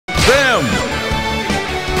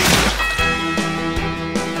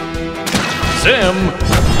Sim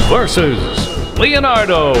versus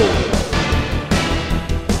Leonardo.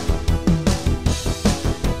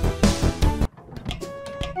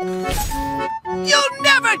 You'll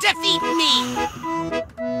never defeat me!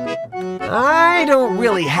 I don't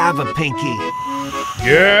really have a pinky.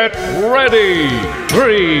 Get ready!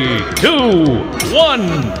 3, 2, 1,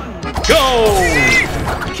 go!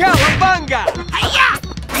 Cowabunga! Hi-ya!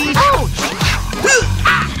 Ouch!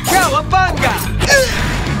 Cowabunga!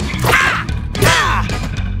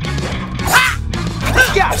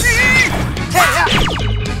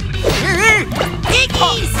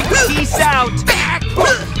 Piggies! Peace out! Back!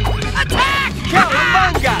 Attack!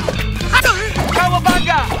 Cowabunga!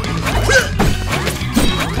 Cowabunga!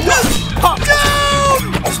 Down!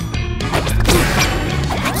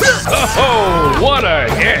 Oh, what a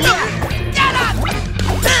hit! Get up!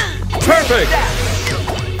 Perfect!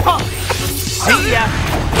 See ya!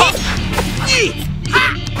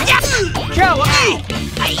 Cowabunga!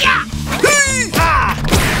 Hi-ya!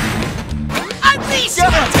 Unleash!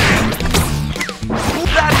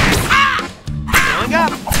 Going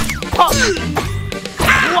up!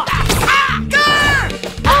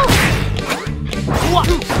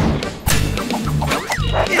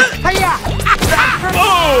 Hiya!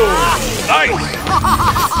 Oh, nice!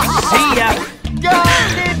 See ya! Go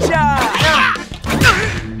Ninja!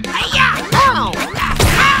 Hi-ya! Ow!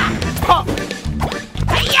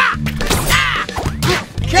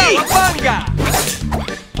 Cowabunga!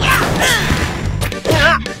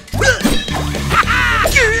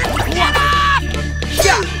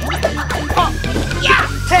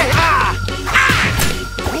 Hey!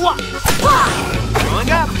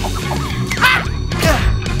 Going up!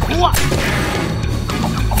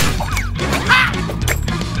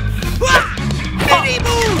 Mini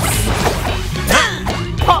moves!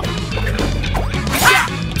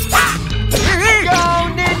 Go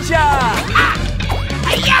Ninja!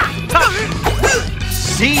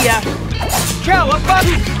 See ya!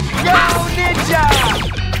 Cowabunga! Go Ninja!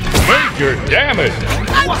 Major damage!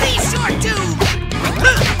 Unleash your doom!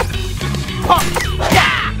 Go Ninja!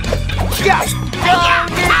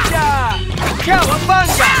 Cowabunga!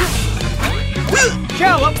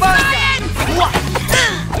 Cowabunga!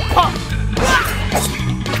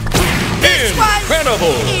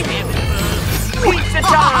 Incredible! Pizza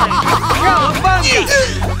time! Cowabunga!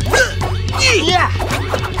 Yeah!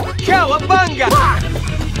 Cowabunga!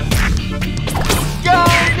 Go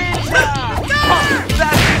Ninja!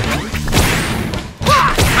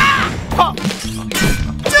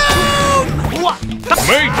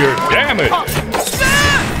 Major damage!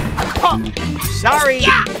 Sorry!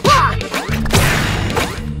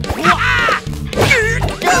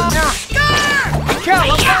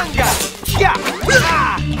 Cowabunga! Yeah!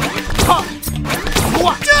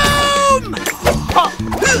 Doom!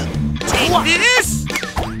 Take this!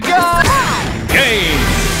 Go! Game!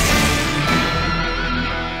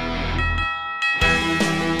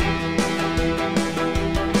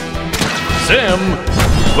 Sim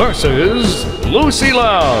versus Lucy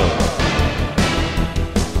Love.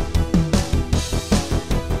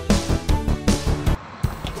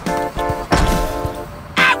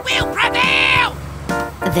 I will prevail!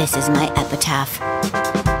 This is my epitaph.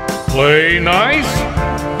 Play nice.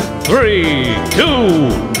 3,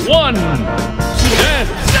 2, 1, dance!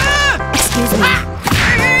 Excuse me.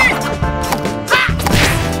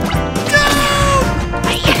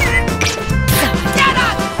 Get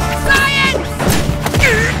up! Science!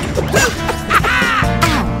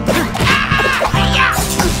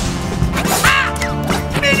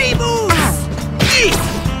 Mini moves!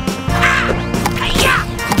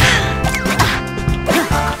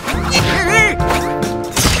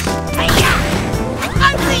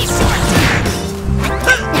 Unleash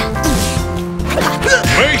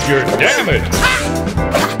Major damage!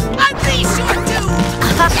 Unleash your doom!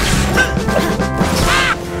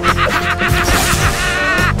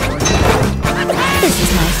 This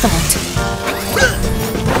is my fault.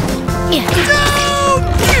 Yeah.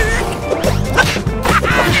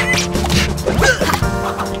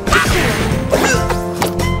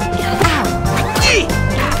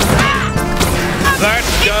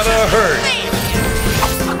 That's gotta hurt!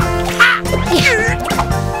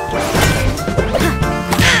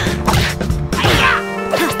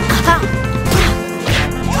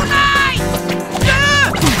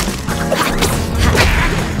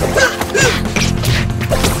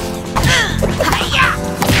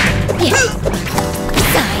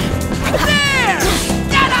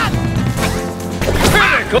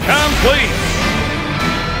 Complete!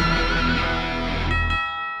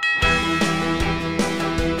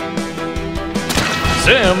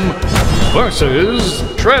 Sim versus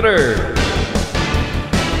Shredder.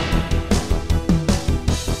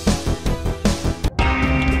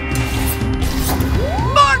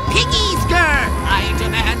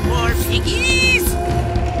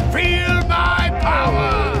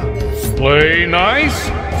 Play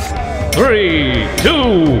nice. 3,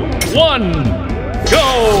 2, 1, go!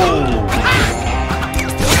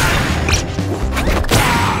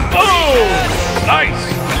 Oh,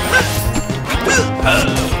 nice!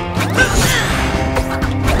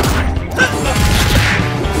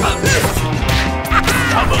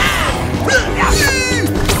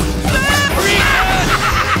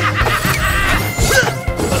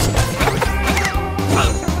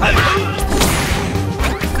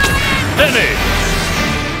 Finish!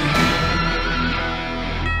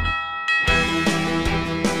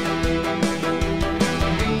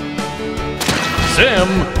 Sim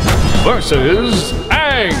versus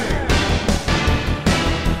Aang.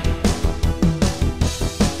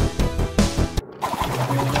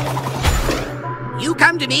 You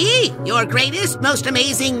come to me, your greatest, most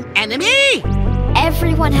amazing enemy?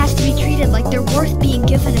 Everyone has to be treated like they're worth being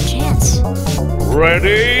given a chance.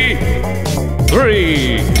 Ready?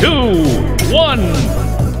 3, 2, 1,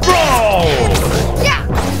 brawl! Yeah!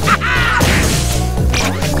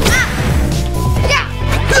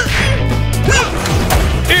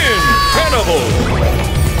 Incredible!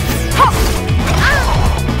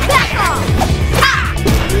 Back off!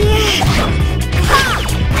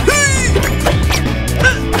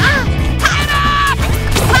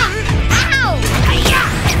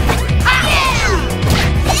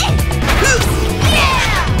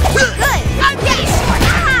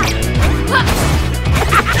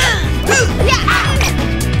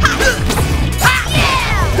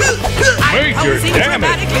 Major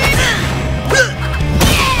damage!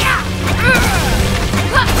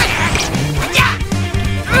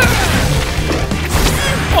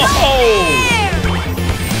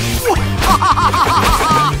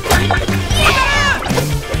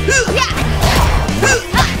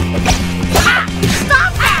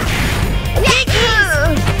 Stop that!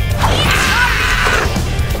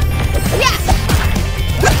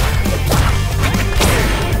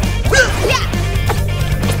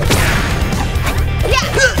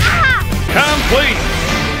 Complete!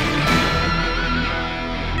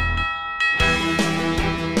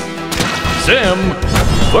 Sim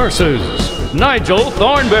versus Nigel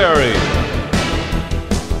Thornberry.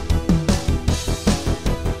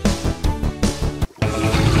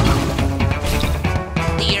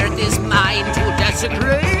 The Earth is mine to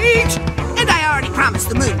desecrate, and I already promised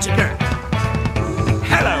the moon to Gert.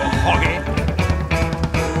 Hello, Hoggy.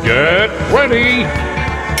 Get ready!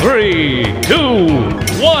 3,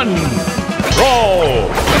 2, 1, roll!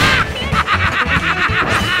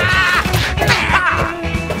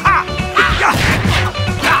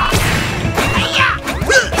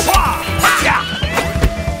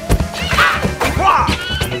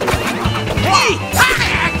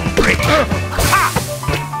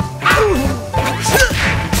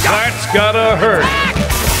 That's gotta hurt.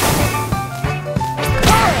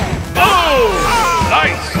 Oh,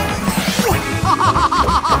 nice!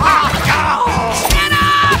 Get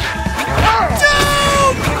up!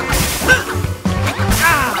 Doom!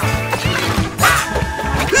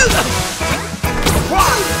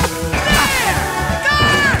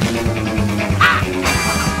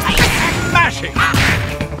 Smashing!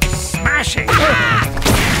 Smashing! Blast!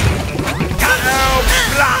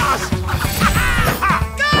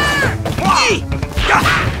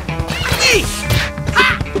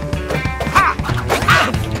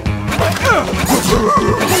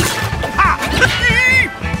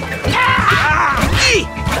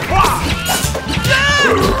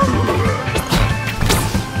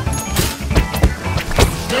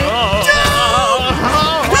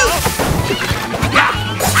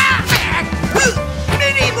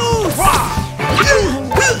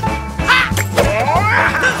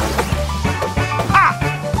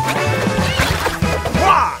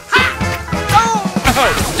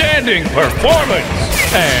 Outstanding performance!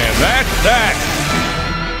 And that's that!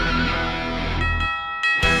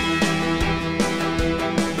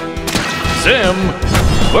 Sim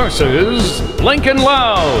versus Lincoln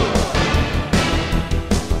Loud.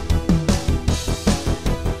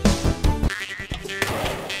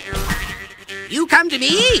 You come to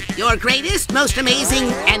me, your greatest, most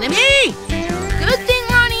amazing enemy? Good thing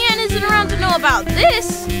Ronnie Ann isn't around to know about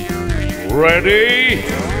this. Ready?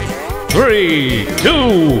 3,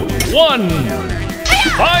 2, 1,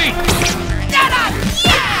 fight! Get up!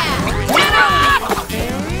 Yeah! Get up!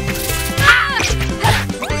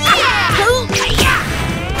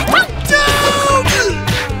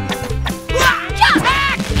 Jump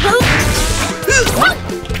back!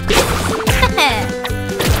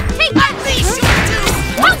 Unleash your doom!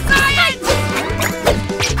 Science!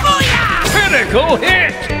 Booyah! Critical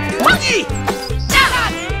hit!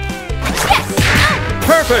 Yes!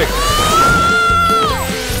 Perfect!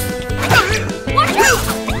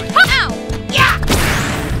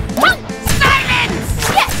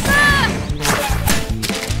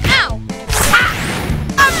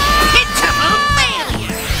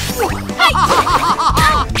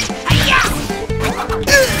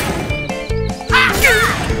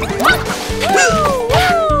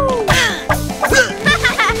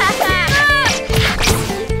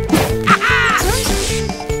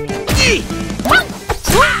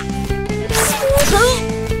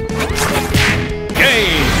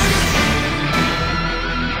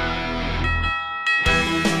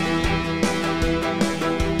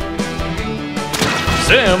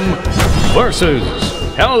 versus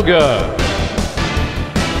Helga.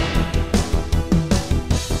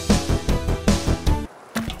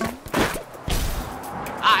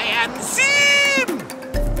 I am Zim!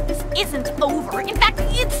 This isn't over. In fact,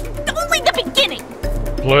 it's only the beginning.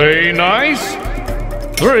 Play nice.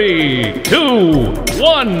 3, 2,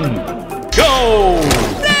 1, go!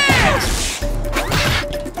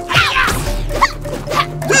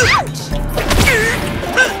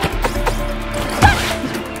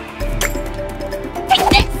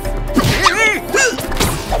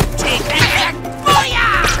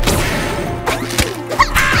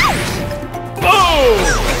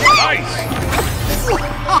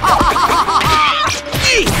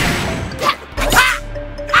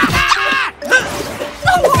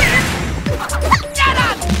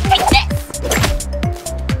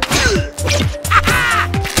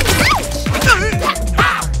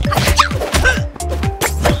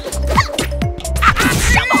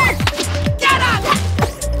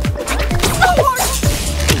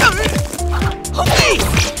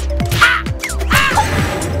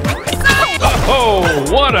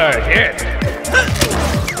 What a hit!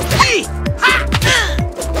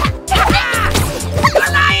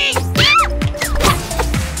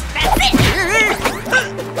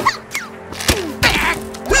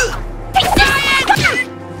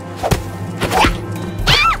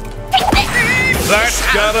 That's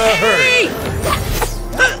gotta hurt.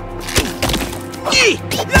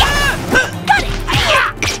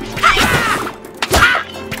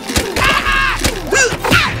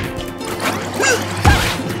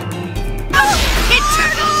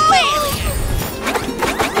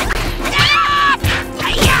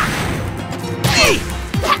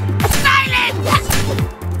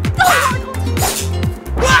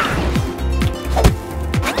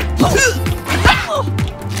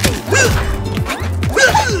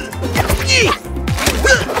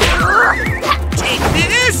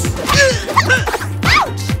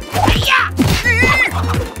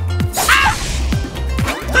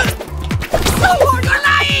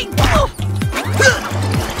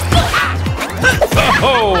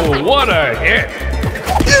 Oh, what a hit!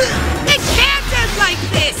 It can't end like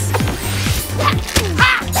this!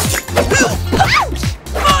 Take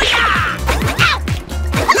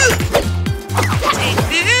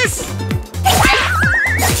this!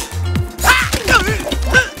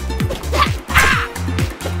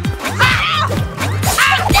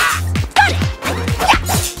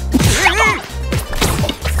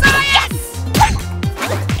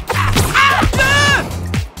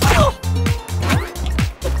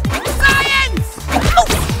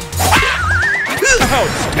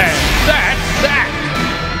 And that's that!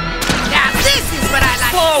 Now this is what I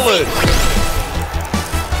like Solid!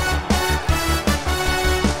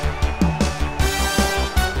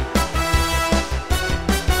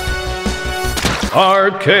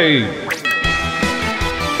 Arcade.